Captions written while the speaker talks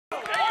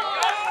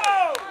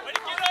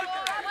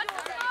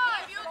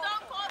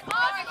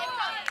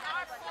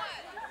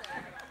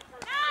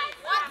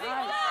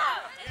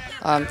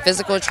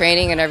physical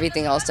training and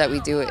everything else that we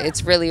do,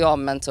 it's really all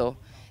mental.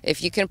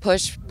 If you can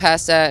push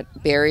past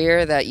that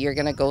barrier that you're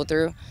going to go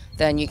through,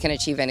 then you can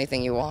achieve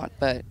anything you want.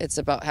 But it's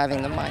about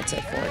having the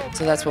mindset for it.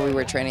 So that's what we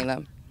were training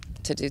them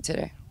to do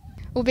today.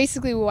 Well,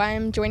 basically why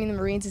I'm joining the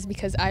Marines is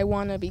because I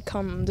want to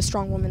become the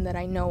strong woman that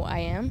I know I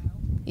am.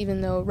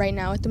 Even though right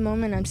now at the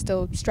moment I'm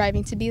still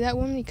striving to be that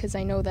woman, because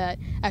I know that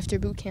after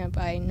boot camp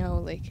I know,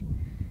 like,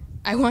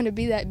 I want to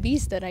be that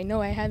beast that I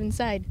know I have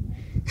inside.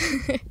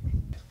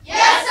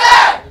 Yes,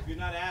 sir! If you're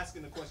not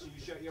asking the question,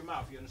 you shut your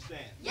mouth, you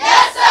understand?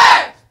 Yes,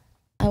 sir!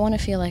 I want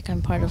to feel like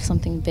I'm part of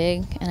something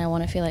big, and I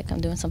want to feel like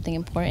I'm doing something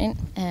important.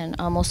 And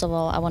most of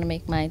all, I want to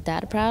make my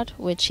dad proud,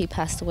 which he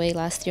passed away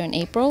last year in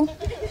April.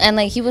 And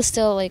like, he was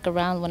still like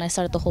around when I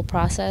started the whole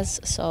process.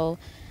 So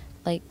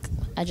like,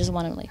 I just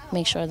want to like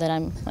make sure that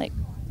I'm like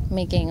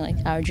making like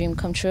our dream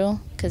come true,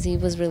 because he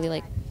was really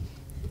like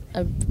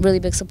a really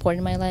big support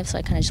in my life. So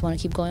I kind of just want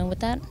to keep going with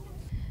that.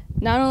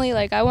 Not only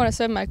like I want to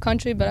serve my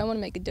country, but I want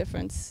to make a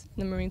difference in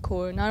the Marine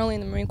Corps. Not only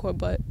in the Marine Corps,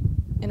 but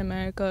in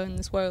America, in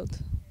this world,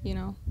 you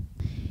know.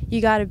 You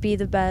got to be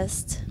the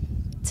best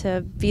to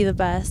be the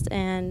best,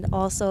 and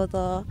also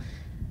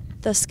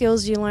the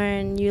skills you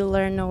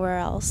learn nowhere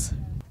else.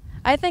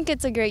 I think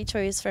it's a great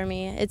choice for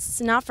me. It's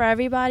not for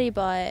everybody,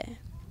 but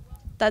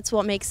that's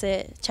what makes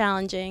it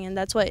challenging, and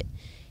that's what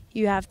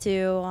you have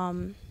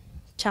to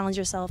challenge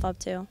yourself up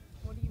to.